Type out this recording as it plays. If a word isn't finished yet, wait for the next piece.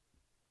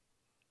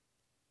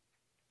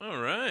All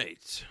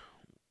right.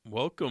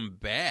 Welcome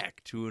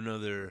back to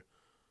another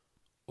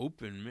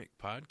Open Mic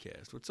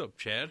podcast. What's up,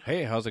 Chad?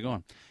 Hey, how's it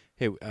going?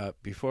 Hey,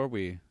 before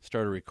we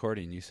started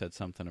recording, you said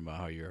something about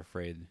how you're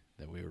afraid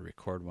that we would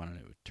record one and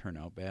it would turn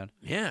out bad.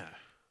 Yeah.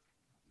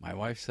 My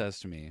wife says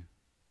to me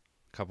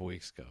a couple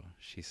weeks ago,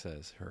 she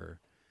says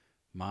her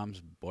mom's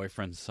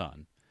boyfriend's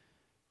son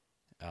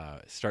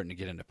is starting to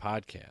get into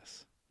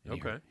podcasts. And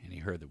Okay. he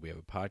heard that we have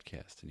a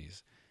podcast, and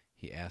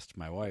he asked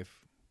my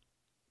wife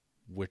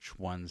which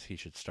ones he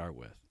should start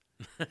with.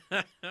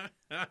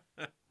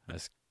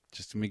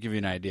 Just let me give you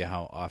an idea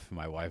how often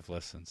my wife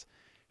listens.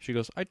 She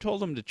goes, I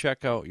told him to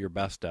check out your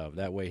best of.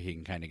 That way he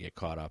can kind of get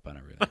caught up on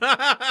everything.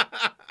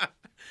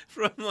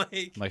 From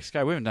like... I'm like,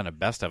 Sky, we haven't done a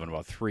best of in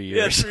about 3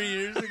 years. Yeah, 3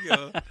 years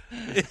ago.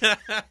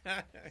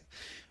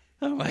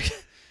 I'm like,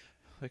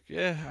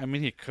 yeah, I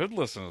mean, he could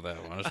listen to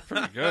that one. It's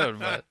pretty good,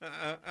 but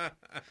I'm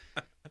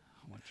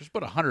like, there's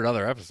about 100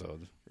 other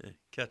episodes.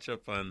 Catch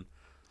up on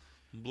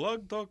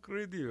Blog Talk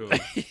Radio.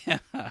 Yeah.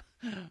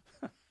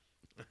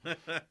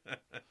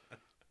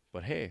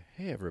 But hey,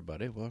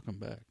 everybody, welcome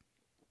back.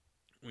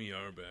 We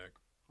are back.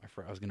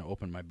 I was going to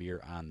open my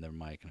beer on the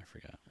mic, and I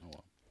forgot. Oh,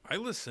 well. I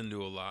listen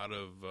to a lot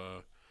of...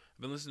 I've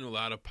been listening to a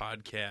lot of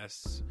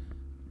podcasts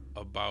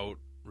about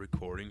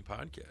recording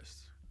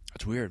podcasts.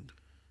 That's weird.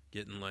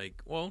 Getting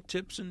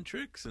tips and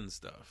tricks and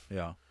stuff.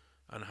 Yeah.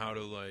 On how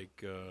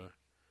to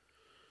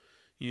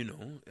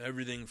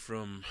everything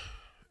from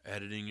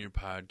editing your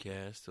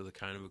podcast to the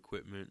kind of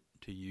equipment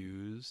to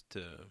use to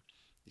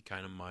the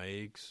kind of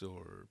mics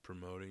or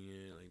promoting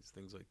it,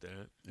 things like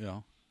that.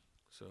 Yeah.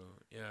 So,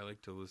 yeah, I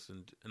like to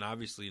listen to, and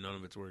obviously none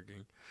of it's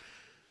working.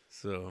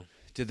 So,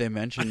 did they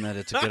mention that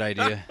it's a good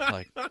idea?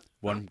 Like,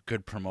 one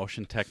good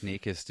promotion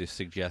technique is to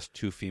suggest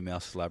two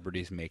female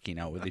celebrities making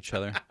out with each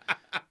other.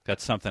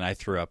 That's something I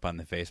threw up on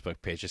the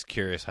Facebook page. Just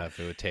curious how if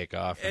it would take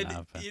off. Or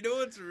not, you know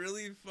what's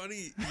really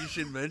funny? You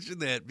should mention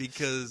that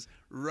because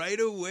right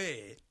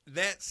away,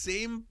 that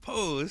same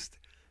post,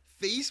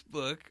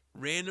 Facebook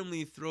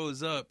randomly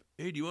throws up,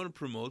 hey, do you want to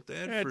promote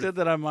that? Yeah, I did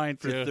that on mine,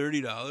 for too.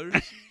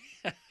 $30.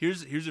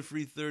 Here's a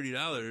free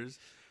 $30.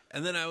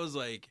 And then I was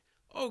like,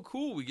 oh,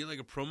 cool. We get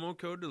a promo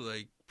code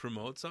to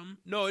promote something.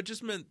 No, it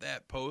just meant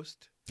that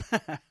post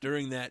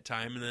during that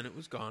time, and then it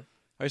was gone.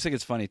 I always think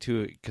it's funny,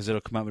 too, because it'll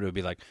come up and it'll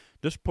be like,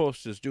 this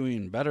post is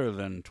doing better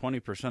than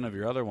 20% of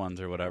your other ones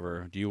or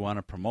whatever. Do you want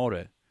to promote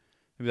it?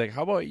 It'd be like,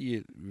 how about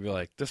you be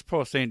like, this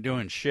post ain't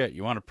doing shit.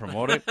 You want to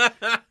promote it?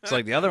 It's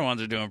like the other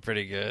ones are doing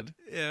pretty good.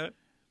 Yeah.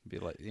 Be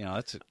like,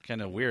 that's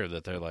kind of weird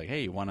that they're like,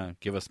 hey, you want to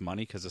give us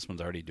money because this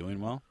one's already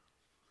doing well?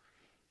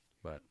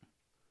 But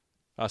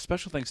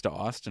special thanks to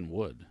Austin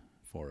Wood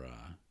for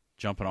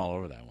jumping all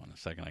over that one the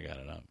second I got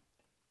it up.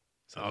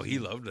 So he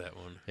loved that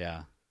one.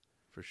 Yeah.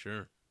 For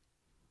sure.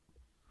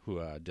 Who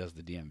does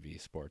the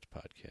DMV Sports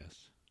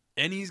podcast.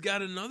 And he's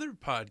got another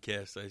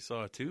podcast I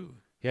saw, too.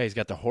 Yeah, he's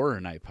got the Horror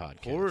Night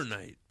podcast. Horror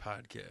Night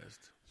podcast.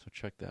 So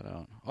check that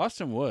out.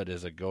 Austin Wood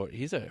is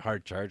he's a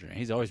hard charger.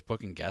 He's always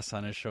booking guests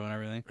on his show and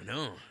everything. I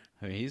know.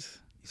 I mean, he's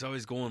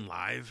always going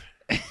live.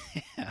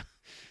 Yeah.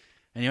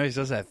 And he always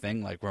does that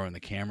thing where when the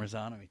camera's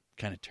on him, he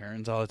kind of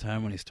turns all the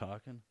time when he's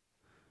talking.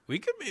 We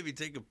could maybe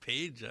take a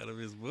page out of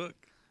his book.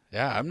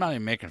 Yeah, I'm not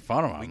even making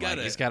fun of him.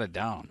 He's got it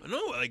down.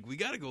 No, we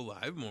got to go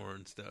live more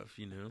and stuff,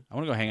 I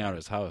want to go hang out at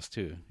his house,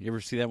 too. You ever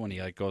see that when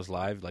he, goes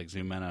live,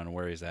 zoom in on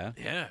where he's at?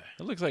 Yeah.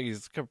 It looks like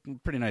he's got a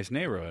pretty nice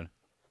neighborhood.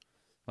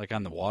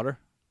 On the water.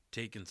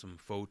 Taking some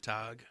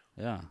photog.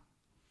 Yeah.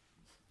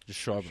 Just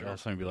show up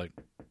and be like,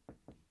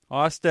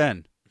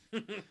 Austin,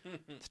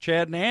 it's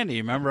Chad and Andy.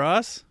 You remember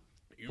us?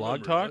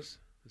 Blog Talk? Us?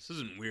 This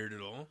isn't weird at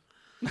all.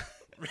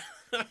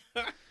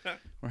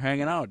 We're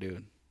hanging out,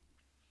 dude.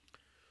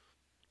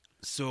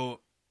 So,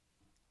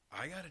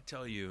 I got to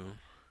tell you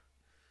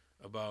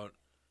about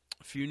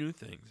a few new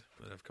things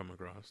that I've come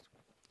across.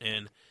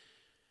 And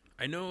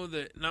I know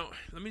that... Now,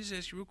 let me just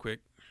ask you real quick.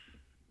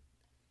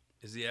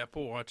 Is the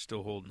Apple Watch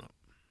still holding up?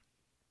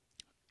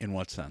 In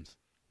what sense?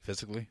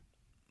 Physically?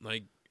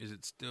 Is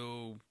it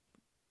still...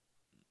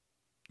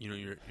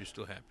 you're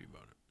still happy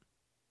about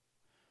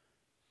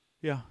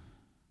it? Yeah.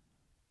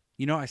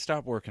 I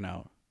stopped working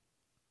out.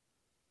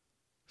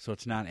 So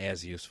it's not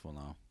as useful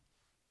now.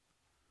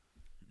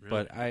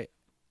 Really? But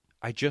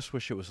I just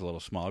wish it was a little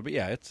smaller. But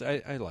yeah,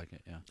 I like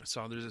it, yeah. I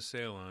saw there's a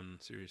sale on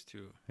Series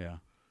 2 yeah.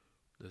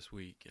 this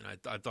week, and I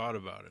thought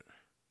about it.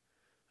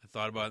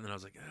 And then I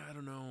was like, I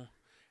don't know.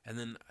 And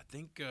then I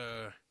think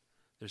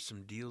there's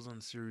some deals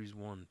on Series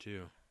 1,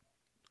 too.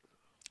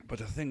 But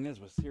the thing is,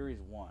 with Series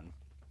 1,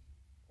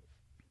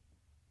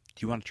 do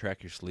you want to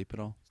track your sleep at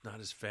all? It's not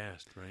as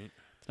fast, right?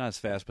 It's not as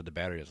fast, but the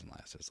battery doesn't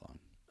last as long.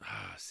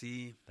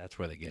 See? That's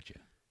where they get you.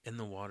 And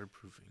the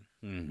waterproofing,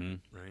 mm-hmm.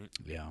 right?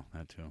 Yeah,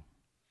 that too.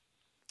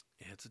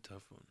 Yeah, it's a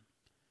tough one.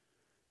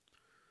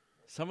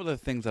 Some of the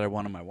things that I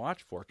wanted my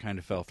watch for kind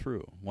of fell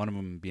through. One of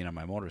them being on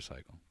my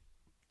motorcycle.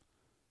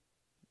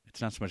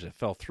 It's not so much that it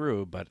fell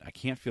through, but I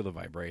can't feel the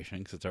vibration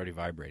because it's already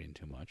vibrating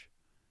too much.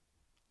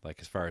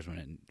 As far as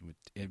when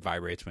it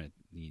vibrates when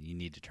you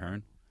need to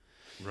turn.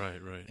 Right.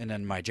 And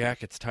then my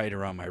jacket's tight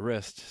around my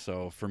wrist,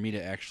 so for me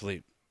to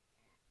actually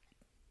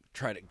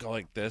try to go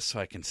like this so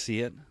I can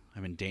see it,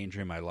 I'm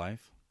endangering my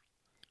life.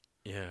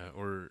 Yeah,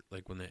 or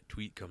like when that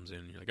tweet comes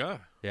in, you're like, ah.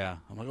 Yeah,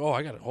 I'm like, oh,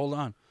 I got to hold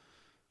on.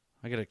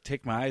 I got to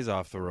take my eyes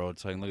off the road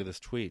so I can look at this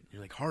tweet.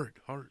 You're like, heart.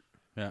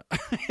 Yeah.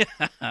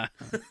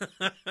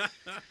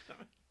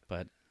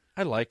 But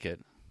I like it.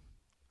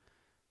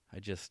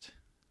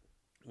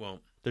 Well,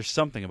 there's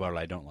something about it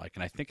I don't like,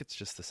 and I think it's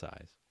just the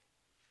size.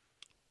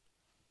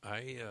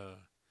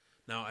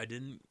 Now I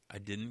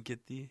didn't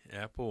get the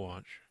Apple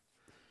Watch,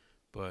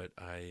 but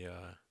I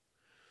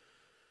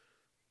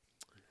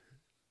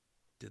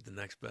did the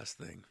next best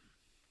thing.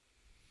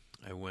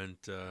 I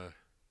went, I'm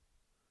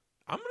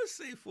going to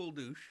say full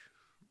douche.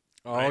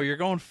 Oh, you're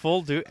going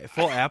full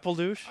Apple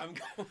douche? I'm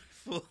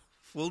going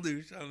full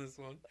douche on this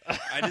one.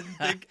 I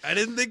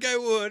didn't think I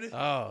would.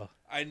 Oh.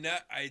 I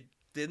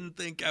didn't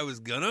think I was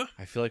gonna.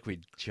 I feel like we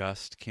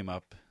just came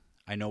up.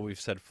 I know we've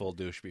said full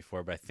douche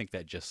before, but I think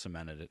that just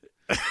cemented it.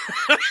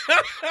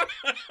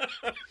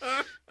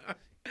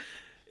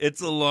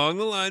 It's along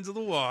the lines of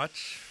the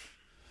watch.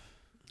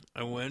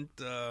 I went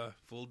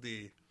full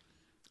D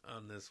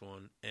on this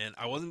one, and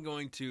I wasn't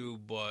going to,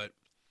 but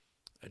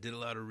I did a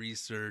lot of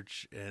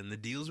research, and the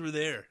deals were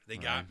there. They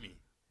got me.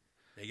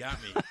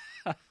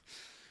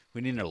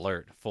 We need an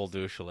alert, full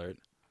douche alert.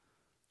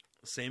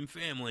 Same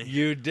family.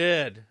 You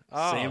did.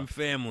 Oh. Same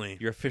family.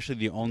 You're officially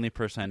the only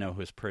person I know who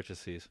has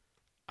purchased these.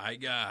 I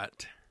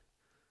got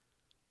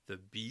the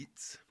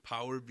Beats,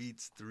 Power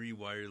Beats 3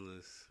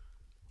 wireless.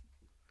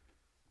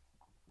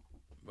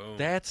 Boom.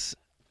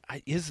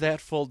 Is that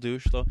full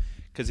douche, though?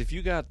 Because if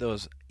you got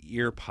those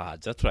ear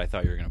pods, that's what I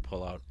thought you were going to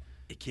pull out.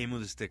 It came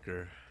with a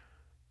sticker.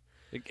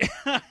 Right.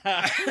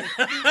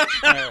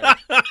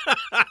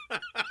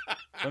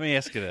 Let me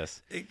ask you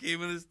this. It came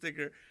with a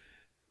sticker.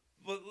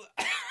 But,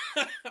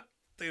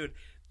 dude,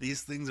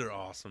 these things are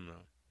awesome,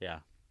 though. Yeah.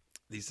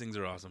 These things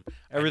are awesome.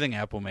 Everything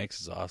Apple makes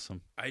is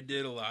awesome. I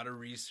did a lot of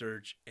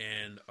research,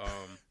 and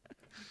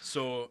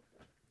so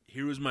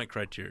here was my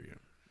criteria,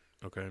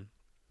 okay?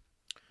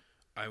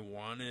 I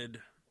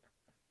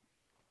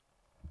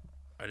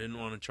didn't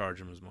want to charge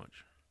them as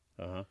much.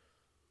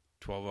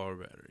 12-hour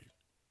battery.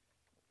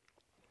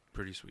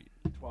 Pretty sweet.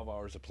 12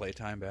 hours of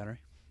playtime battery?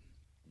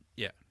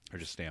 Yeah. Or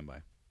just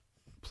standby?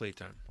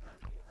 Playtime.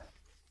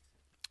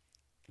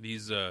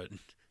 These,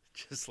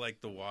 just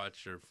like the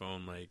watch or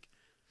phone, like,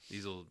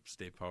 these will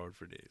stay powered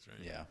for days, right?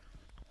 Yeah.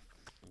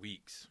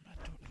 Weeks.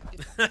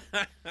 Here,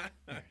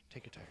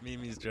 take your time.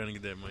 Mimi's trying to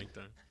get that mic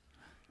done.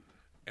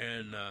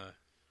 And,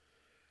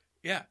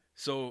 yeah,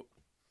 so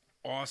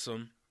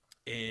awesome.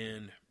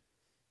 And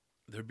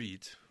they're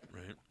Beats,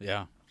 right?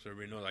 Yeah. So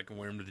everybody knows I can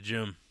wear them to the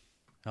gym.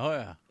 Oh,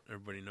 yeah.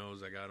 Everybody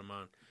knows I got them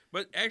on.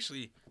 But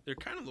actually, they're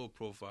kind of low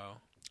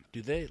profile.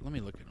 Do they? Let me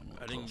look at them.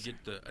 I didn't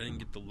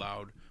get the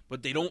loud,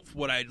 but they don't.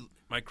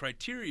 My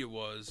criteria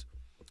was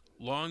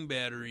long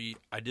battery.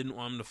 I didn't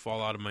want them to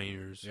fall out of my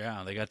ears.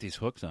 Yeah, they got these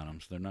hooks on them,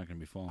 so they're not going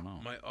to be falling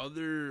out. My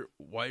other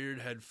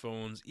wired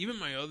headphones, even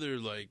my other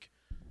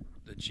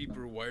the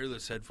cheaper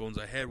wireless headphones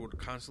I had would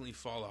constantly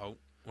fall out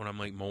when I'm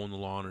like mowing the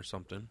lawn or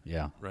something.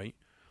 Yeah. Right.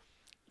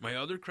 My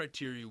other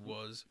criteria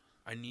was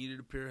I needed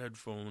a pair of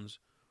headphones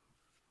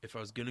if I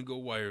was going to go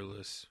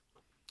wireless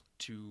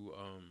to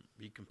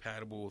be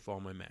compatible with all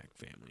my Mac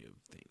family of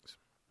things.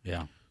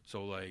 Yeah.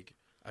 So, like,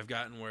 I've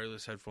gotten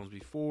wireless headphones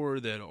before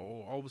that,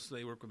 obviously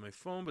they work with my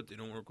phone, but they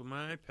don't work with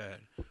my iPad.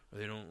 Or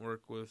they don't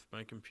work with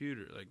my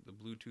computer. Like, the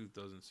Bluetooth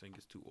doesn't sync.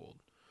 It's too old.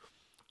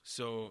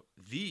 So,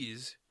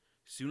 these,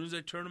 as soon as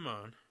I turn them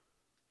on,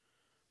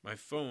 my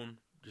phone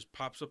just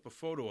pops up a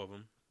photo of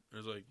them. And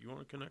it's like, you want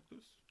to connect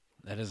this?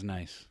 That is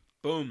nice.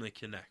 Boom, they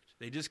connect.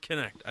 They just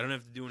connect. I don't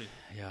have to do anything.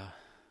 Yeah.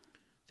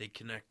 They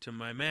connect to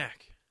my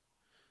Mac.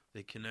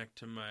 They connect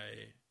to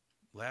my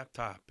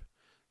laptop.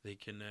 They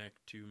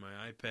connect to my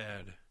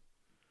iPad.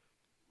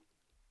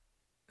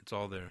 It's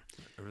all there.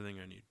 Everything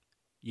I need.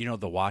 You know,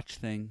 the watch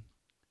thing,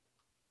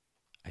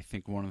 I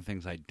think one of the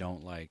things I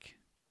don't like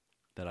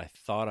that I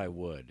thought I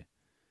would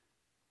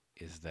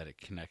is that it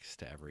connects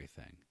to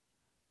everything.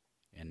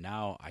 And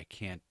now I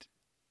can't,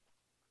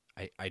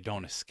 I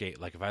don't escape.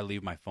 Like, if I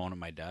leave my phone at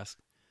my desk,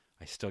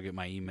 I still get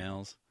my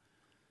emails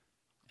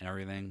and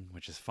everything,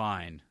 which is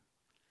fine.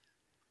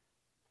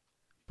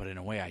 But in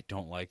a way, I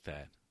don't like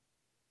that.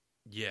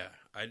 Yeah,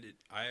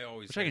 I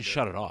always. Which I can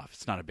shut it off.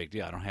 It's not a big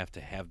deal. I don't have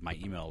to have my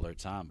email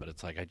alerts on. But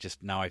it's like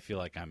now I feel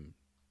like I'm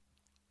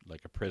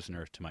like a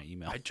prisoner to my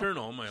email. I turn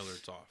all my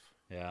alerts off.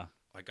 Yeah.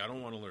 Like, I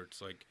don't want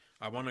alerts. Like,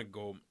 I want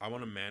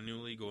to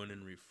manually go in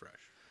and refresh.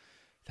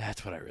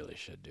 That's what I really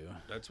should do.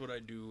 That's what I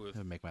do with. It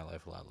would make my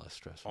life a lot less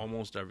stressful.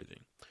 Almost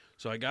everything.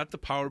 So I got the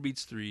Power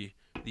Beats 3.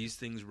 These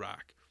things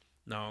rock.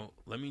 Now,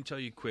 let me tell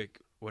you quick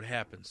what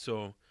happened.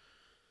 So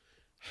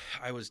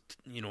I was,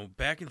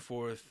 back and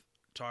forth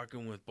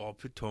talking with Paul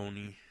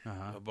Pittoni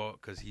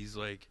about, because he's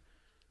like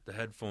the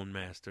headphone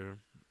master.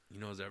 He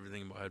knows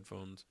everything about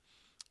headphones.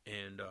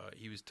 And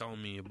he was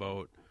telling me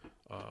about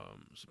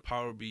some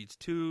Power Beats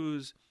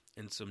 2s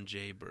and some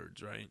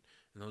Jaybirds, right?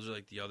 And those are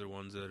like the other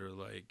ones that are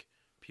like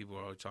people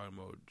are always talking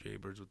about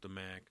Jaybirds with the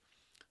Mac.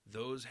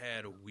 Those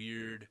had a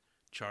weird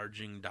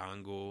charging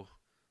dongle,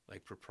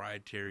 like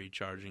proprietary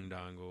charging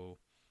dongle,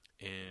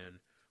 and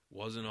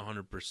wasn't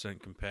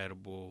 100%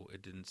 compatible.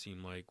 It didn't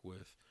seem like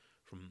with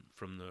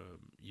from the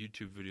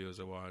YouTube videos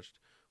I watched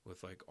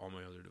with like all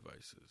my other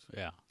devices.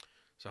 Yeah.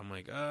 So I'm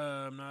like,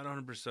 I'm not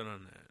 100%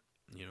 on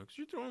that, you know, because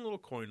you're throwing a little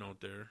coin out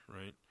there,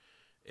 right?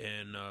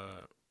 And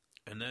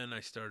then I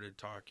started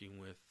talking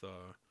with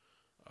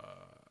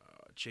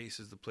Chase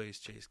is the place,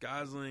 Chase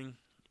Gosling,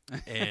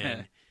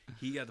 and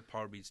he got the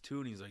Power Beats too,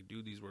 and he's like,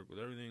 dude, these work with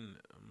everything.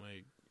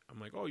 I'm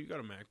like, oh, you got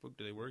a MacBook?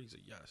 Do they work? He's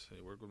like, yes,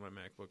 they work with my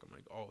MacBook. I'm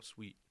like, oh,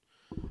 sweet.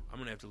 I'm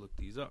gonna have to look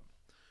these up.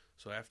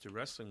 So after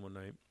wrestling one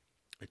night,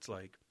 it's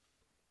like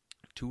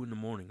 2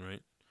 a.m,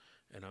 right?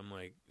 And I'm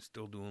like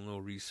still doing a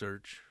little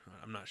research.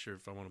 I'm not sure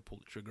if I want to pull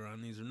the trigger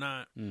on these or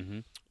not. Mm-hmm.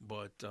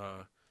 But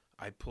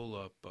I pull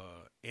up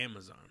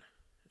Amazon,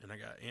 and I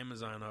got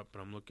Amazon up,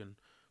 and I'm looking,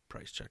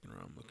 price checking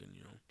around, looking,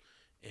 you know,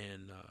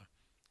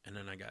 and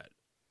then I got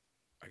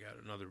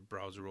another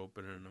browser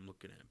open, and I'm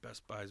looking at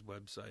Best Buy's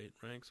website,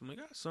 right? So I'm like,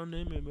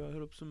 Sunday, maybe I'll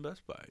hit up some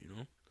Best Buy, you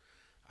know.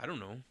 I don't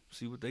know,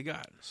 see what they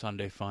got.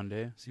 Sunday fun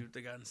day. See what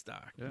they got in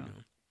stock, Yeah. you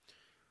know.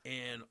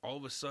 And all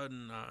of a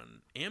sudden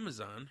on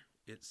Amazon,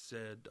 it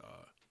said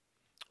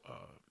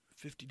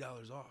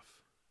 $50 off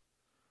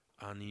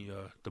on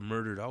the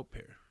Murdered Out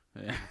pair.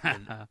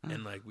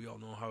 and like we all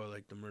know how I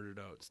like the Murdered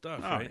Out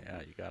stuff, right?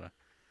 Yeah, you gotta.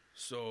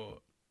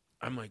 So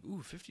I'm like,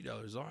 ooh,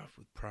 $50 off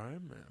with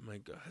Prime. I'm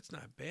like, oh, that's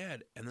not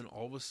bad. And then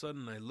all of a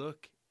sudden I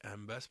look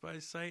on Best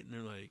Buy's site, and they're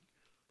like,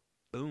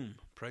 boom,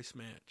 price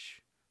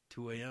match,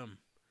 2 a.m.,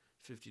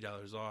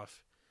 $50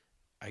 off.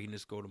 I can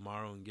just go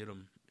tomorrow and get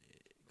them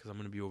because I'm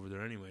going to be over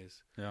there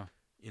anyways. Yeah.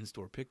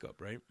 In-store pickup,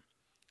 right?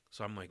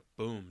 So I'm like,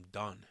 boom,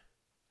 done.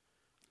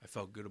 I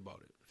felt good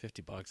about it.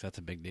 $50, that's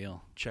a big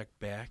deal. Check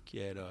back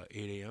at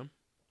 8 a.m.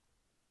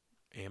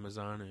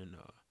 Amazon and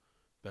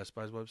Best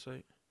Buy's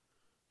website,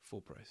 full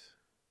price.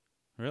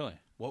 Really?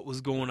 What was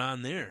going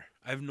on there?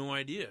 I have no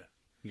idea.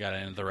 You got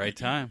it in at the right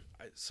time.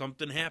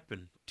 Something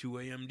happened. 2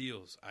 a.m.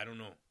 deals. I don't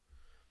know.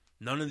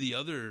 None of the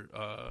other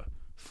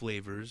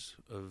flavors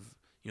of,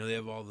 you know, they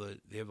have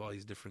all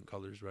these different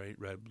colors, right?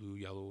 Red, blue,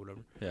 yellow,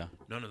 whatever. Yeah.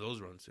 None of those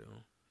are on sale.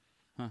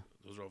 Huh.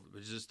 Those are all,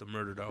 it's just the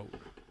Murdered Out.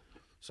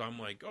 So I'm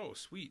like, oh,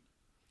 sweet.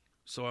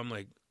 So I'm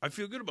like, I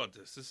feel good about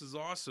this. This is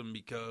awesome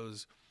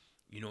because,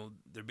 you know,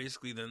 they're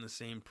basically then the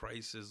same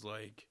price as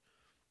like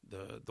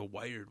the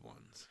wired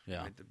ones,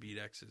 yeah, right? The Beat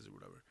X's or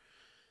whatever.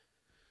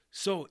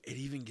 So it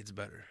even gets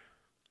better.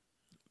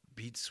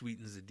 Beat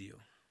sweetens the deal.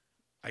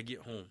 I get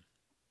home,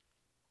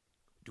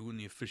 doing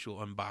the official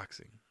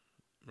unboxing,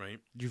 right?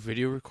 Did you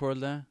video record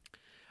that?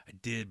 I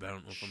did, but I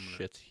don't know if I'm gonna.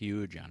 Shit's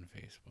huge on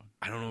Facebook.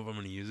 I don't know if I'm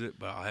gonna use it,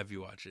 but I'll have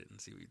you watch it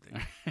and see what you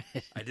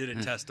think. I did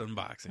a test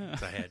unboxing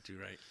because I had to,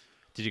 right?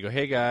 Did you go,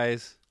 hey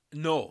guys?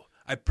 No,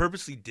 I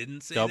purposely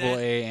didn't say Double that.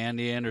 A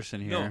Andy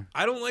Anderson here. No,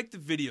 I don't like the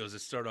videos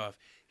that start off,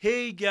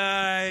 hey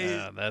guys.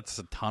 Yeah, that's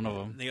a ton of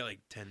them. They got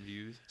like 10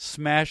 views.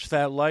 Smash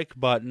that like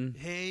button.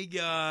 Hey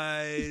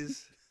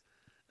guys.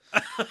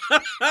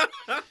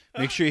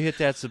 Make sure you hit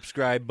that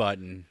subscribe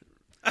button.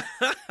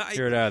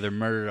 Hear it out. They're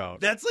Murdered Out.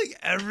 That's like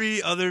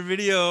every other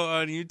video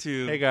on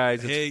YouTube. Hey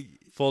guys, hey.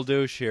 it's Full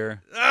Douche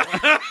here.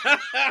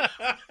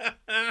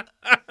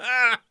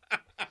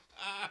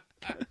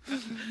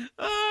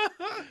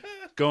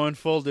 Going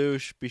full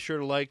douche. Be sure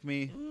to like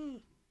me.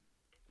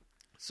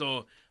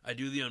 So I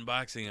do the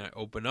unboxing. I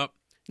open up,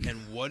 and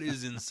what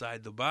is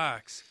inside the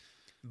box?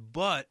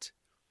 But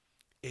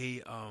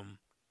a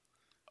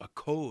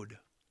code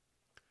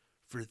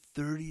for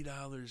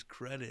 $30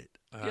 credit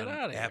Get on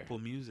outta here. Apple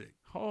Music.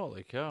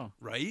 Holy cow!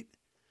 Right?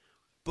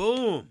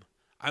 Boom!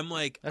 I'm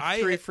like,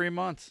 That's 3 free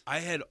months. I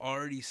had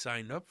already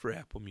signed up for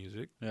Apple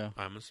Music. Yeah,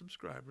 I'm a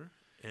subscriber,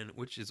 and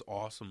which is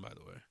awesome, by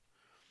the way.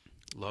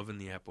 Loving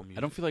the Apple Music.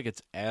 I don't feel like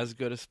it's as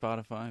good as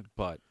Spotify,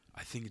 but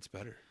I think it's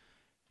better.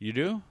 you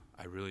do.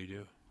 I really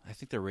do. I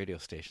think their radio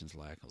stations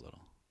lack a little.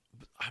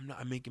 But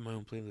I'm making my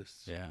own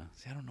playlists. Yeah.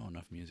 See, I don't know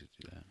enough music to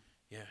do that.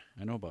 Yeah.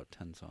 I know about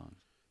 10 songs.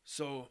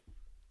 So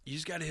you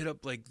just got to hit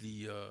up like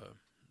the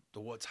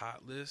what's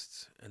hot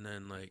lists and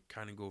then like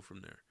kind of go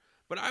from there.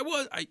 But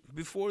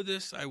before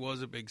this I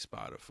was a big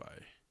Spotify.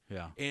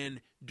 Yeah.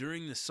 And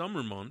during the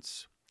summer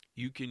months,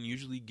 you can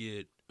usually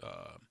get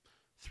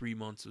 3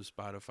 months of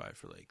Spotify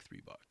for like $3.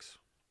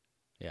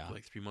 Yeah. For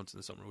like 3 months in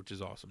the summer, which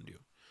is awesome deal.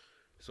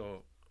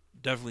 So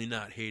definitely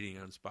not hating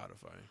on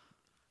Spotify.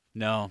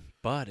 No,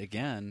 but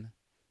again,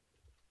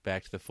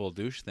 back to the full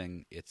douche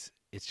thing. It's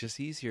just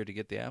easier to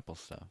get the Apple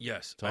stuff.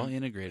 Yes, It's all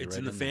integrated. It's right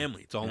in the there.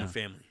 family. It's all in Yeah. the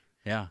family.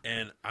 Yeah.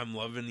 And I'm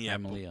loving the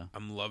Apple. Malia.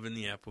 I'm loving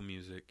the Apple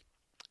Music.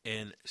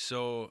 And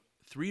so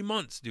 3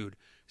 months, dude.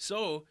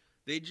 So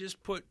they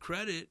just put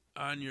credit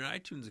on your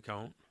iTunes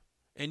account,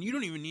 and you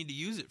don't even need to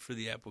use it for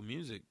the Apple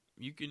Music.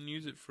 You can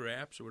use it for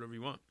apps or whatever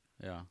you want.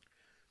 Yeah.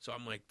 So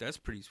I'm like, that's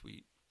pretty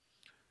sweet.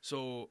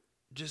 So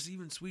just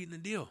even sweeten the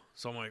deal.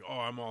 So I'm like, oh,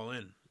 I'm all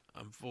in.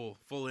 I'm full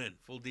in,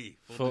 full D,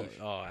 full douche.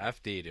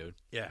 FD, dude.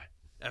 Yeah,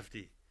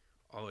 FD.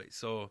 All the way.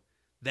 So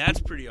that's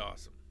pretty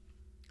awesome.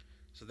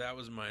 So that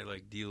was my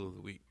like deal of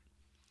the week.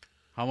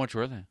 How much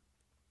were they?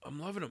 I'm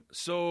loving them.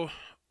 So,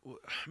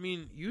 I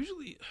mean,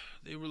 usually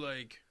they were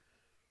like,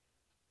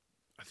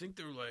 I think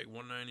they were like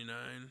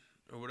 $199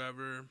 or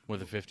whatever. With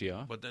the 50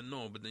 off? But then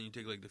you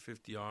take like the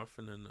 50 off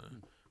and then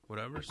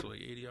whatever, so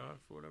like 80 off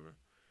or whatever,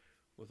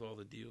 with all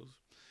the deals.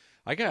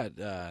 I got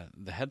the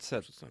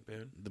headset. So it's not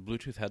bad. The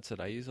Bluetooth headset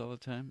I use all the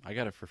time. I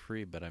got it for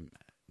free, but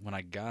when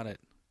I got it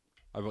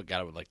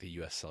with like the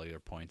U.S. Cellular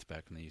points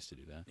back when they used to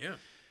do that. Yeah.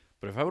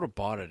 But if I would have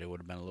bought it, it would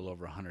have been a little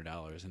over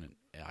 $100, and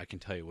I can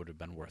tell you it would have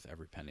been worth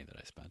every penny that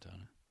I spent on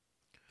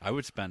it. I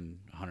would spend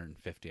 $150 on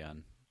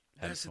headphones.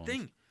 That's the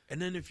thing. And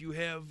then if you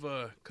have,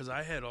 because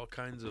I had all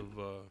kinds of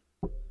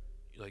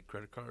like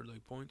credit card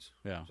like points.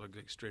 Yeah. So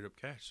like straight up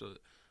cash. So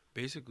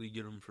basically you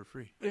get them for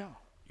free. Yeah.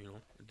 You know,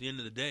 at the end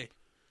of the day,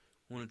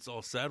 when it's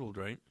all settled,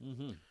 right?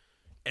 Mm-hmm.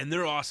 And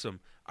they're awesome.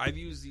 I've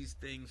used these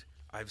things.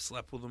 I've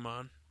slept with them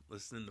on,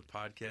 listening to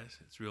podcasts.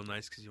 It's real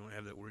nice because you don't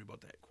have that worry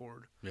about that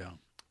cord. Yeah.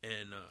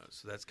 And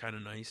so that's kind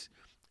of nice.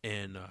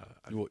 And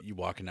You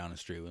walking down the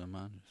street with them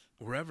on? Just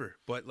wherever.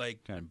 But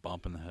like kind of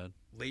bumping the head.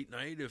 late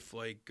night, if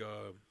like,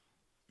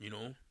 you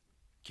know,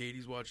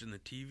 Katie's watching the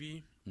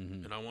TV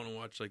Mm-hmm. and I want to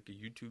watch like a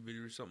YouTube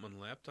video or something on the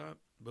laptop,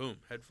 boom,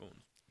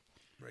 headphones.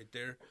 Right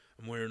there.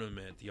 I'm wearing them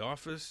at the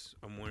office.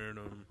 I'm wearing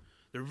them.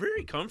 They're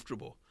very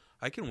comfortable.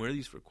 I can wear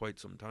these for quite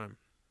some time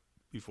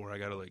before I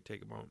got to like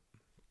take them out.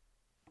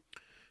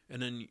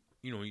 And then,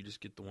 you know, you just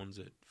get the ones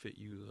that fit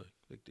you,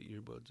 like the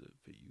earbuds that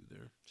fit you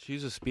there.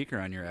 Choose a speaker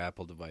on your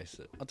Apple device.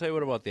 I'll tell you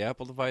what about the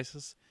Apple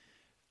devices.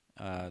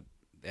 The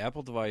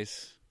Apple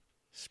device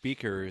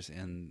speakers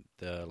in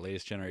the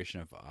latest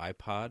generation of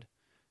iPod,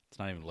 it's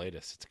not even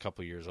latest, it's a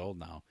couple years old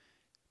now,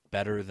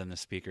 better than the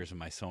speakers in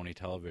my Sony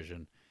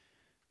television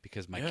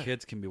because my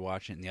kids can be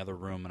watching it in the other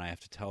room and I have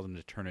to tell them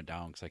to turn it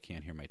down because I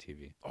can't hear my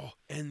TV. Oh,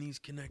 and these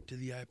connect to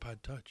the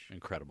iPod Touch.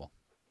 Incredible.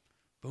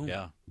 Boom.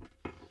 Yeah.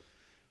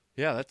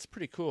 Yeah, that's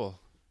pretty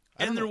cool.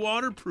 And they're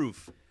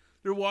waterproof.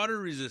 They're water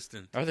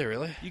resistant. Are they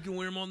really? You can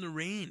wear them on the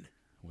rain.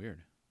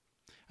 Weird.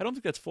 I don't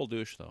think that's full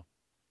douche, though.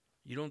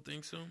 You don't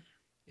think so?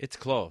 It's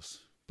close.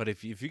 But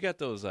if you got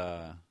those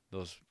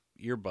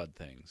earbud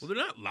things. Well, they're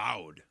not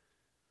loud.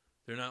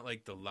 They're not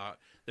like the loud.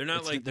 They're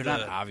not like they're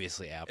not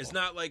obviously Apple. It's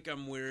not like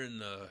I'm wearing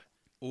the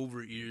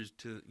over ears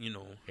to, you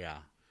know. Yeah.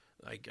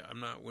 Like I'm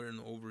not wearing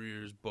the over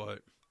ears,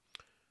 but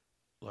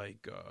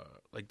like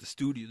the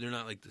studio. They're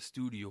not like the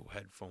studio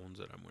headphones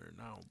that I'm wearing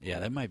now. Yeah,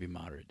 that might be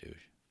moderate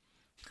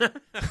douche.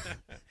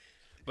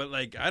 But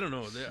like I don't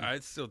know. I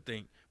still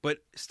think, but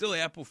still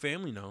Apple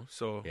family now,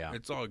 so Yeah.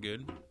 it's all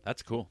good,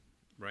 That's cool.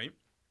 right?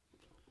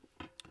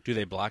 Do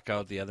they block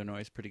out the other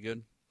noise pretty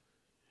good?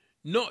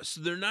 No, so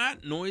they're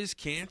not noise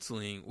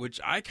canceling, which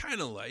I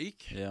kind of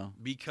like. Yeah.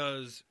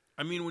 Because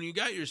I mean, when you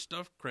got your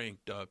stuff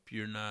cranked up,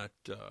 you're not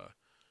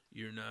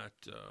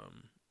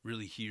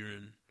really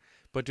hearing.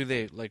 But do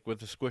they, like with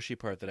the squishy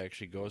part that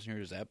actually goes in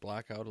here, does that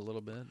block out a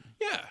little bit?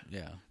 Yeah,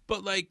 Yeah.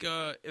 but like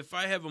if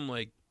I have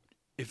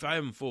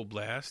them full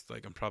blast,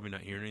 like I'm probably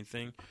not hearing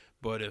anything.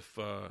 But if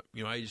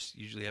you know, I just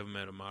usually have them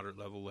at a moderate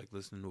level, like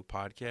listening to a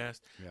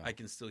podcast. Yeah. I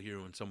can still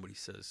hear when somebody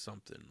says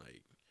something,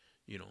 like,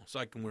 you know, so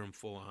I can wear them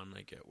full on,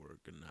 like at work,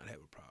 and not have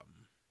a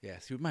problem. Yeah,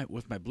 see,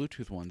 with my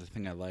Bluetooth one, the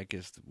thing I like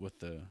is with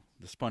the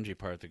spongy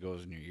part that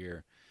goes in your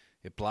ear,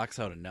 it blocks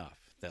out enough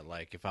that,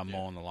 like, if I'm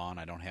mowing the lawn,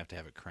 I don't have to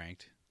have it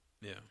cranked.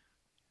 Yeah.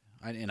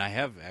 And I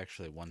have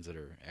actually ones that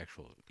are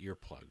actual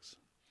earplugs.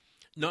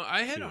 No,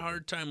 I had a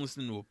hard time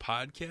listening to a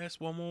podcast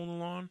while mowing the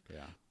lawn.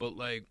 Yeah. But,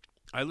 like,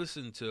 I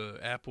listened to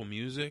Apple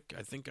Music.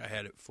 I think I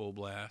had it full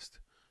blast,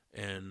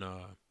 and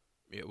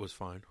it was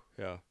fine.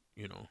 Yeah.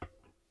 You know.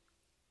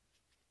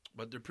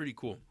 But they're pretty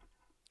cool.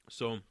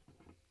 So,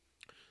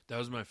 that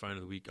was my find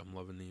of the week. I'm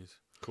loving these.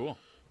 Cool.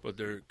 But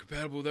they're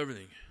compatible with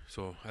everything.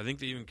 So, I think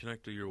they even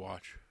connect to your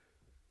watch.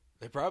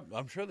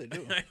 I'm sure they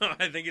do.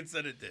 I think it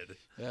said it did.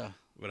 Yeah.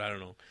 But I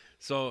don't know.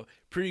 So,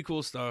 pretty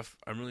cool stuff.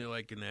 I'm really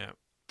liking that.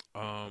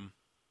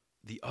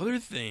 The other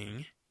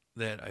thing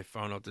that I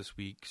found out this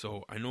week,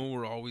 so I know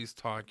we're always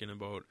talking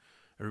about,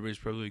 everybody's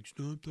probably like,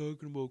 stop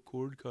talking about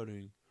cord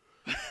cutting.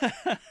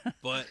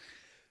 But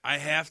I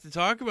have to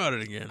talk about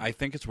it again. I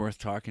think it's worth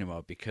talking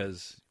about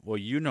because, well,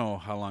 you know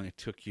how long it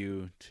took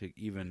you to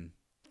even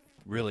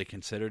really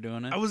consider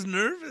doing it. I was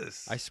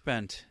nervous. I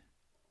spent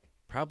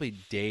probably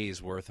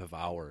days worth of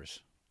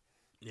hours,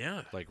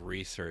 yeah. like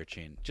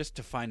researching just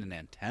to find an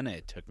antenna.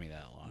 It took me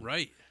that long.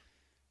 Right.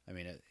 I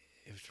mean,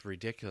 it's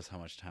ridiculous how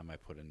much time I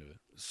put into it.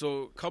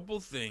 So, couple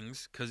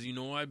things, because you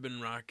know I've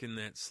been rocking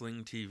that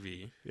Sling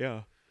TV.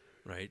 Yeah.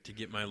 Right, to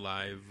get my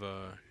live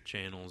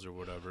channels or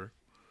whatever.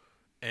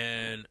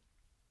 And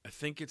I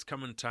think it's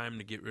coming time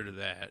to get rid of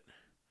that.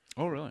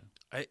 Oh, really?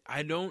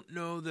 I don't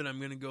know that I'm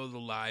going to go the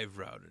live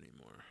route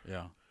anymore.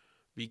 Yeah.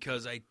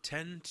 Because I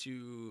tend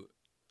to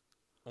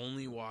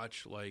only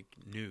watch, like,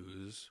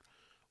 news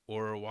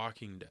or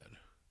Walking Dead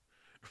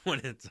when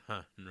it's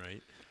on,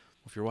 right?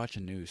 If you're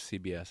watching news,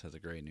 CBS has a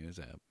great news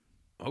app.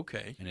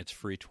 Okay. And it's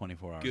free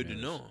 24-hour Good news.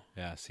 to know.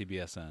 Yeah,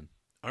 CBSN.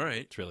 All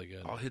right. It's really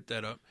good. I'll hit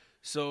that up.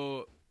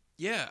 So,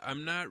 yeah,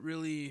 I'm not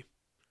really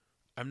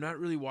I'm not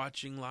really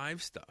watching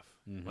live stuff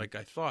like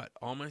I thought.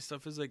 All my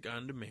stuff is like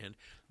on demand.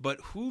 But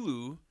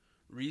Hulu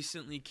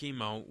recently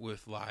came out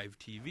with live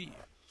TV.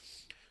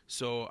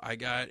 So I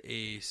got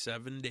a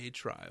 7-day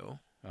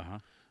trial.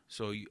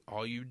 So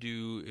all you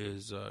do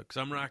is, because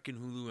I'm rocking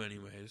Hulu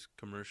anyways,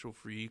 commercial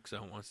free, because I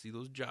don't want to see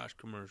those Josh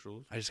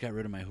commercials. I just got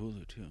rid of my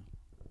Hulu too.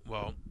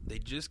 Well, they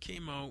just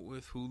came out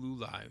with Hulu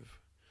Live.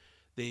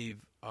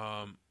 They've,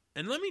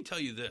 and let me tell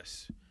you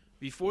this,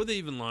 before they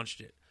even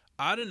launched it,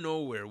 out of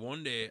nowhere,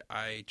 one day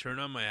I turn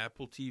on my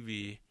Apple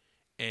TV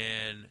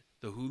and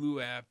the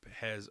Hulu app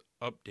has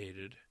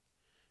updated,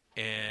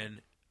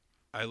 and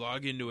I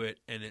log into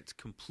it and it's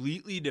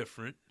completely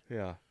different.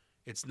 Yeah.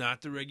 It's not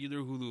the regular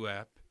Hulu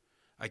app.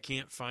 I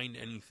can't find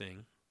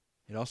anything.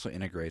 It also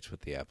integrates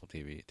with the Apple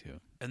TV too.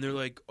 And they're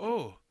like,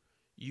 oh,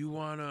 you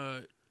want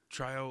to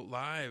try out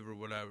live or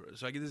whatever.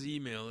 So I get this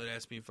email that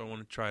asks me if I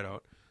want to try it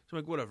out. So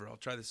I'm like, whatever, I'll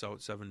try this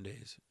out 7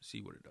 days,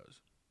 see what it does.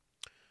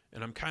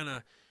 And I'm kind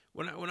of,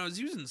 when I was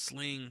using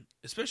Sling,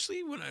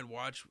 especially when I'd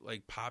watch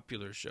like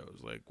popular shows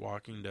like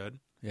Walking Dead,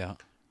 Yeah.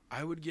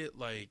 I would get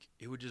like,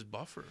 it would just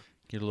buffer.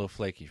 Get a little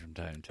flaky from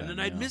time to time. And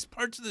then I'd miss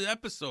parts of the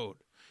episode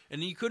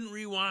and you couldn't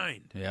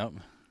rewind. Yep.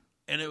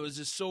 And it was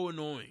just so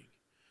annoying.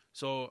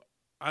 So,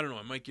 I don't know.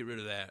 I might get rid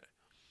of that.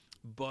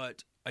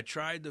 But I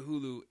tried the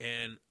Hulu,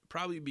 and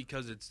probably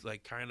because it's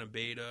like kind of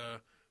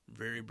beta,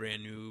 very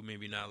brand new,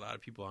 maybe not a lot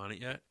of people on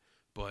it yet.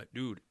 But,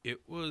 dude,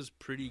 it was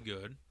pretty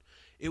good.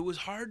 It was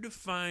hard to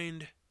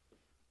find,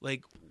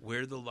 like,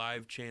 where the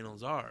live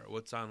channels are,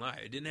 what's on live.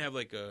 It didn't have,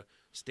 like, a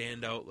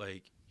standout,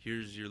 like,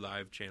 here's your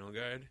live channel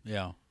guide.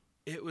 Yeah.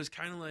 It was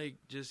kind of like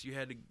just you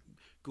had to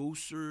go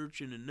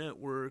search in the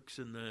networks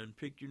and then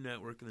pick your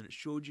network, and then it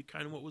showed you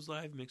kind of what was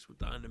live mixed with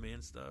the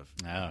on-demand stuff.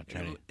 Oh,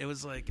 It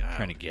was like,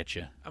 trying to get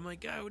you. I'm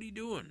like, what are you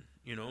doing?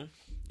 You know,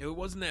 it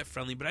wasn't that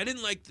friendly, but I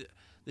didn't like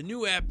the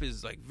new app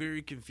is like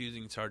very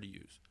confusing. It's hard to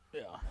use.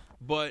 Yeah.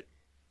 But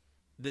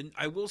then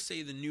I will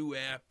say the new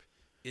app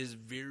is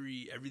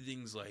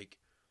everything's like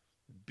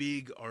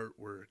big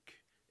artwork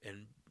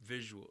and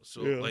visual.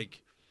 So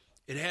like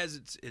it has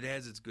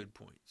its good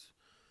points.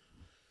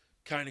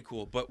 Kind of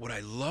cool. But what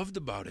I loved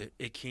about it,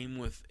 it came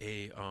with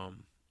a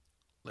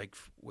like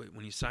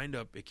when you signed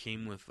up, it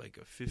came with like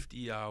a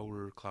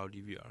 50-hour cloud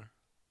DVR.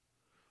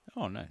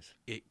 Oh, nice.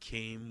 It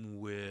came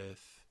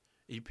with,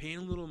 you're paying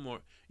a little more.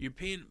 You're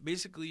paying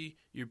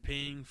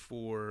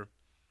for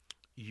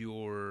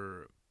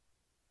your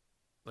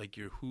like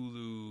your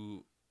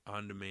Hulu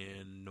on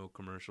demand, no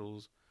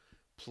commercials,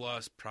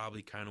 plus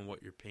probably kind of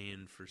what you're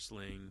paying for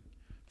Sling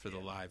for the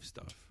live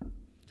stuff.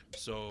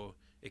 So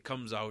it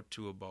comes out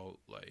to about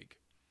like,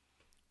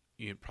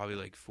 probably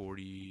like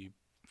 40,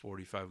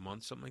 45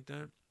 months, something like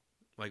that.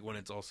 Like when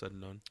it's all said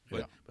and done.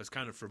 But it's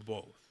kind of for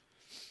both,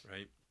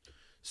 right?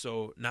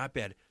 So not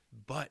bad.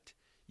 But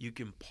you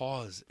can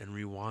pause and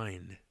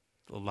rewind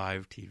the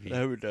live TV.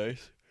 That would be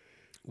nice.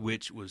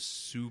 Which was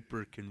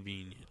super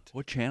convenient.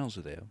 What channels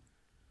do they have?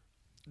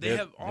 They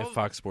have all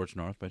Fox Sports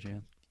North by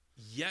chance?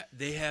 Yeah,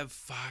 they have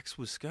Fox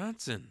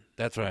Wisconsin.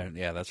 That's what I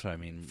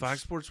mean.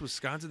 Fox Sports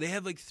Wisconsin. They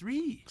have like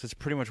 3. It's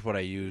pretty much what I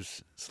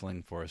use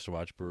Sling for, is to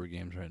watch Brewer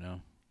games right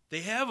now.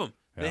 They have them.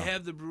 Yeah. They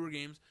have the Brewer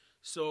games.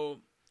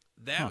 So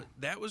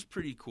that was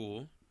pretty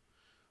cool.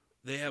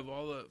 They have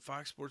all the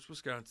Fox Sports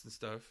Wisconsin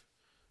stuff.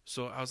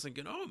 So I was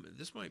thinking, oh, man,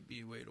 this might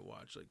be a way to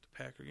watch like the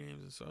Packer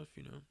games and stuff,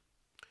 you know.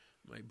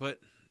 But,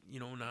 you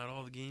know, not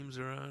all the games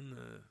are on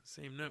the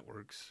same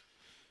networks.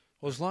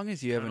 Well, as long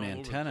as you have an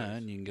antenna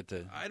and you can get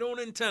the... I don't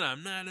antenna.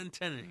 I'm not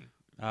antennaing.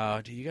 Oh,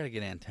 dude, you got to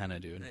get antenna,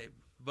 dude. Hey,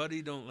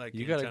 buddy, don't like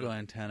you got to go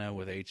antenna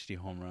with HD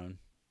home run.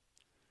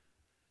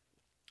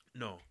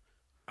 No,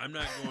 I'm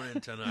not going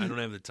antenna. I don't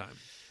have the time.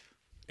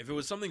 If it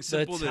was something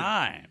simple,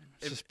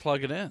 just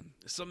plug it in.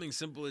 Something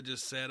simple that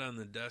just sat on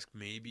the desk,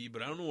 maybe.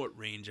 But I don't know what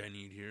range I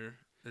need here.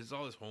 There's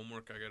all this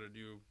homework I got to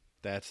do.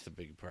 That's the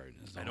big part.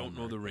 I don't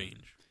know the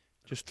range.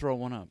 Just throw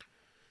one up.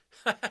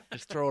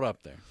 Just throw it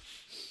up there.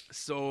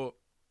 So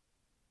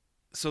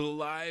the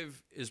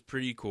live is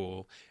pretty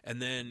cool,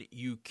 and then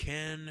you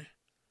can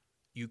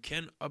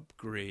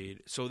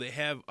upgrade. So they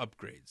have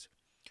upgrades.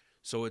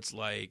 So it's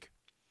like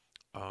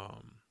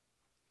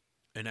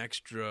an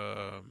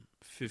extra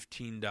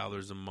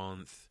 $15 a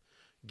month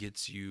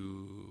gets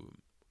you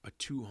a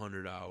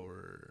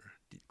 200-hour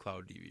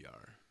cloud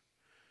DVR,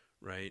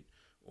 right?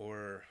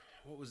 Or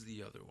what was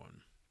the other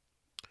one?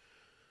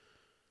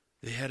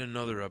 They had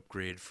another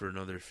upgrade for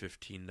another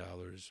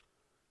 $15.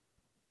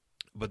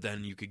 But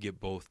then you could get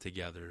both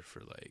together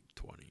for like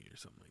 20 or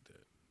something like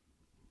that.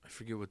 I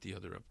forget what the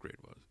other upgrade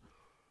was.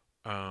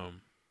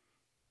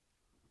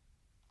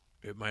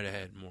 It might have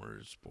had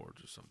more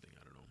sports or something.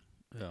 I don't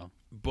know. Yeah.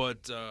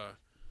 But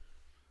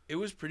it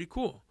was pretty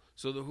cool.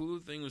 So the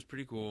Hulu thing was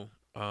pretty cool.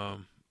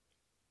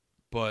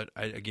 But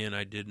I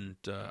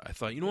didn't. I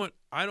thought, you know what?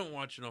 I don't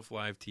watch enough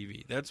live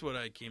TV. That's what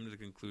I came to the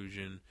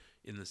conclusion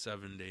in the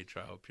 7-day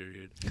trial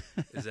period,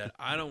 is that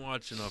I don't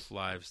watch enough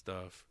live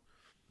stuff.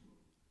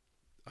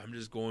 I'm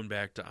just going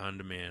back to on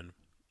demand.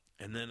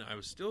 And then I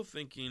was still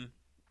thinking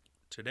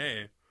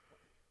today,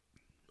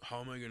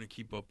 how am I going to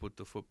keep up with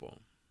the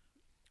football?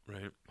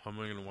 Right? How am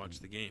I going to watch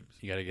the games?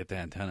 You got to get the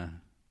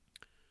antenna.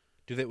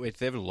 Do they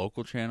have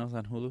local channels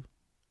on Hulu?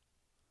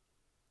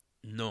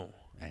 No.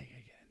 I gotta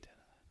get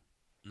antenna.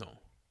 No.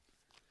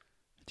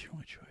 It's your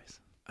only choice.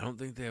 I don't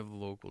think they have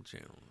local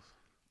channels.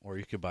 Or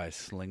you could buy a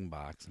sling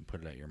box and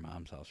put it at your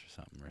mom's house or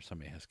something, or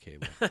somebody has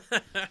cable.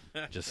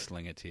 Just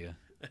sling it to you.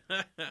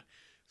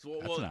 So,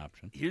 That's an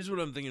option. Here's what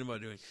I'm thinking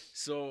about doing.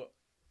 So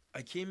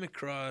I came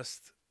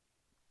across.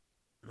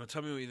 Now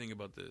tell me what you think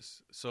about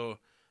this. So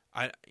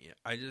I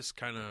just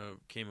kind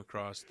of came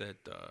across that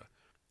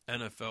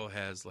NFL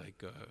has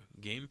like a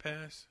Game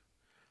Pass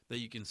that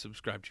you can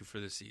subscribe to for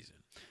the season.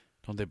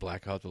 Don't they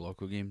black out the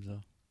local games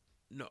though?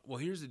 No. Well,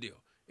 here's the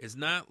deal. It's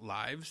not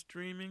live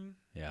streaming.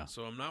 Yeah.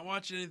 So I'm not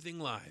watching anything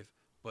live.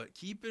 But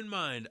keep in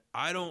mind,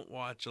 I don't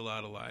watch a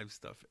lot of live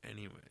stuff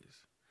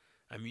anyways.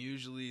 I'm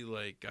usually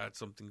like got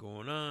something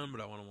going on,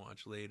 but I want to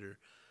watch later.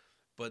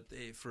 But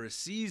for a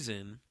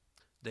season,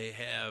 they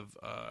have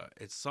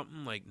it's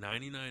something like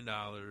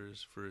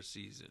 $99 for a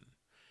season,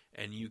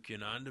 and you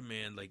can on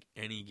demand like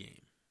any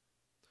game,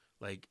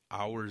 like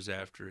hours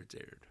after it's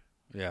aired.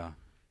 Yeah.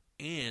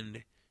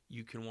 And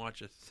you can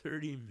watch a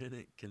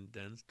 30-minute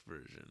condensed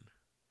version.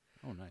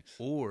 Oh, nice.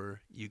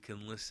 Or you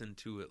can listen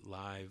to it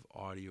live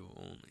audio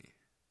only.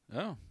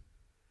 Oh.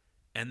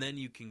 And then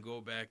you can go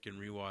back and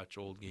rewatch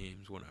old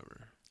games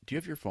whenever. Do you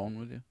have your phone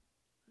with you?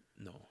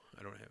 No,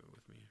 I don't have it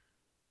with me.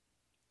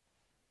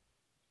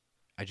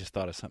 I just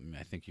thought of something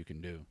I think you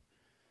can do.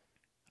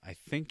 I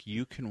think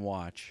you can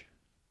watch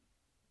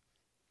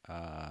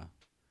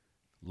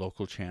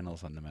local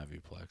channels on the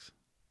Mevuplex.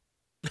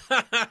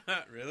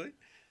 Really?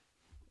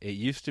 It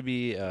used to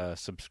be a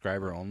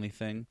subscriber-only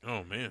thing.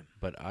 Oh, man.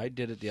 But I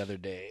did it the other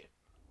day.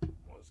 It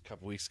was a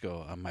couple weeks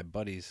ago on my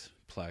buddy's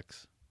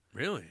Plex.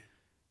 Really?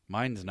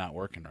 Mine's not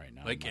working right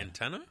now. Like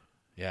antenna?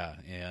 Yeah,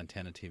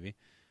 antenna TV.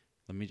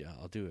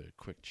 I'll do a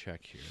quick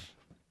check here.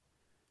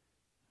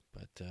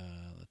 But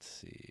let's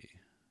see.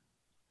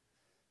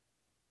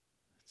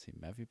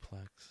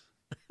 Mevuplex.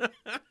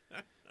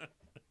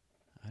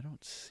 I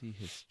don't see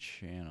his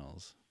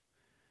channels.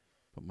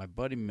 But my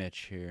buddy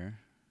Mitch here,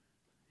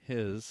 I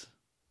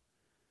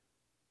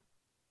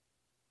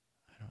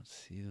don't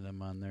see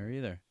them on there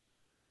either.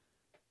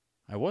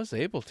 I was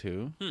able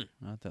to,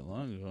 not that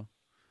long ago.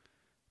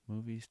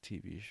 Movies,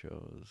 TV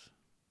shows,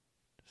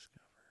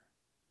 Discover.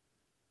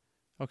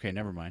 Okay,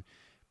 never mind.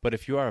 But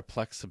if you are a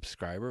Plex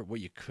subscriber, what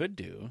you could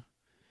do,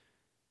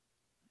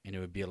 and it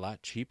would be a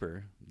lot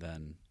cheaper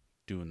than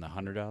doing the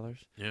 $100.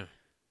 Yeah.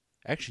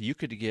 Actually, you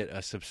could get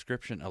a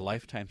subscription, a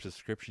lifetime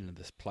subscription to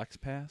this Plex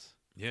Pass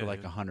for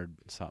like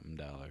 $100-something.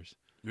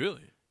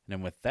 Really? And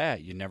then with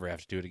that, you never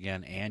have to do it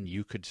again, and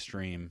you could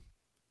stream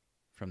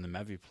from the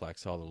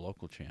Mevuplex all the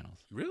local channels.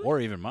 Really? Or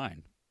even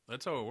mine.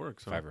 That's how it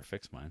works. If I ever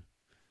fix mine.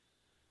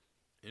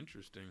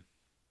 Interesting.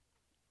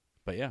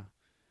 But yeah.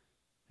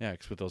 Yeah,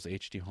 because with those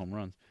HD home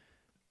runs.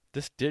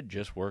 This did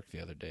just work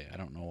the other day. I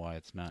don't know why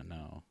it's not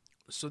now.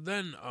 So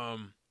then,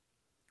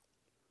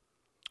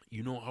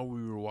 you know how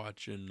we were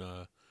watching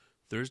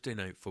Thursday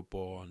Night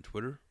Football on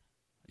Twitter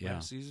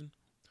last season?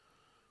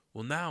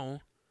 Well,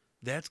 now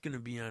that's going to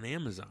be on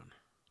Amazon.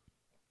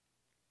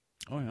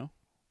 Oh, yeah?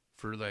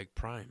 For, like,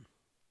 Prime.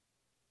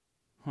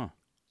 Huh.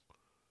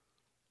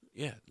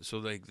 Yeah, so,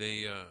 like,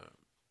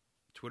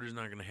 Twitter's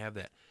not going to have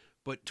that.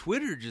 But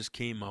Twitter just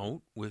came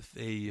out with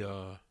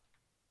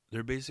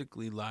they're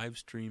basically live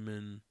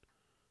streaming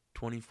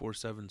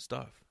 24/7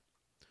 stuff.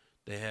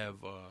 They have,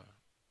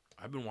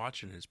 I've been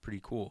watching it. It's pretty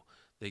cool.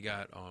 They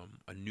got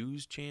a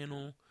news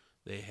channel.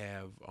 They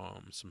have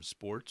some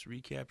sports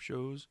recap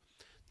shows.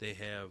 They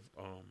have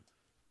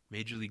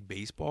Major League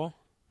Baseball.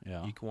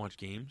 Yeah. You can watch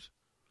games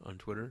on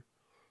Twitter.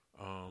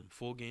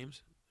 Full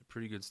games.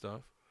 Pretty good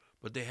stuff.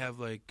 But they have,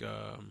 like,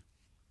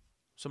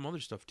 some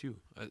other stuff, too.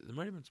 There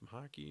might have been some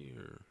hockey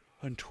or...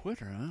 On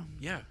Twitter, huh?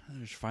 Yeah.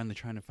 They're just finally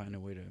trying to find a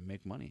way to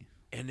make money.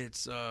 And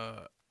it's...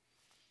 they're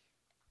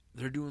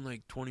doing,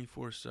 like,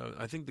 24/7.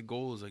 I think the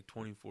goal is, like,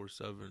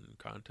 24/7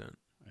 content.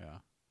 Yeah.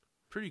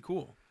 Pretty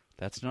cool.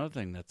 That's another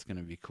thing that's going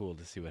to be cool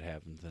to see what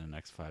happens in the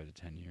next 5 to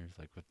 10 years,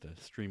 like with the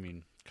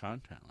streaming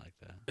content like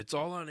that. It's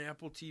all on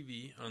Apple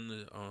TV, on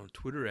the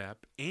Twitter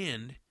app,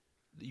 and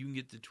you can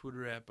get the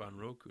Twitter app on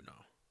Roku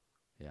now.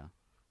 Yeah.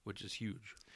 Which is huge.